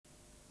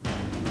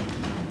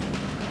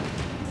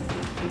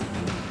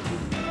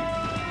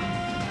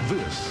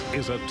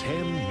is a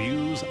 10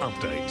 News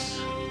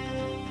Update.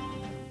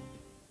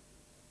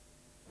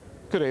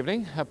 Good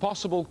evening. A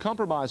possible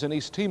compromise in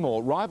East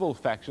Timor. Rival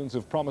factions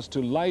have promised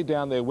to lay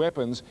down their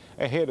weapons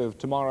ahead of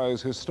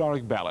tomorrow's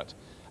historic ballot.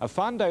 A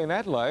fun day in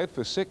Adelaide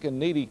for sick and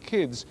needy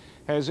kids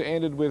has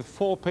ended with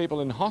 4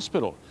 people in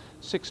hospital.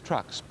 6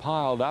 trucks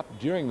piled up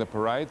during the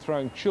parade,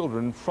 throwing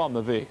children from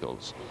the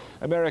vehicles.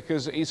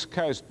 America's east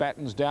coast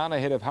battens down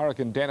ahead of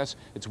Hurricane Dennis.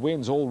 Its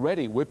winds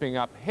already whipping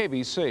up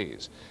heavy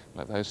seas.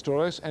 We'll have those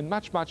stories and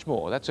much, much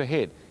more. That's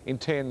ahead in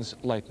 10's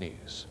Late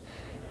News.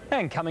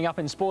 And coming up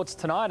in sports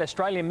tonight,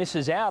 Australia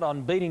misses out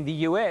on beating the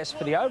US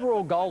for the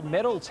overall gold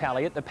medal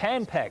tally at the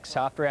Pan Pacs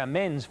after our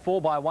men's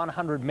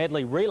 4x100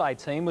 medley relay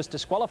team was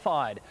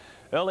disqualified.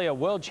 Earlier,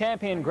 world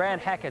champion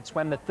Grant Hackett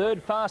swam the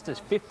 3rd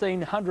fastest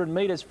 1500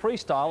 metres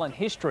freestyle in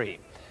history.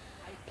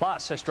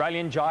 Plus,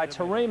 Australian Jai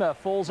Tarima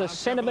falls a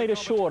centimetre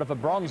short of a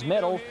bronze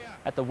medal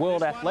at the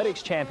World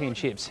Athletics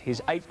Championships. His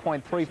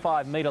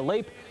 8.35 metre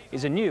leap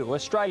is a new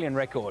Australian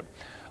record.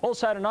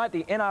 Also tonight,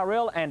 the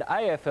NRL and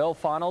AFL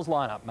finals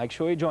lineup. Make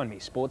sure you join me.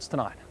 Sports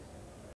Tonight.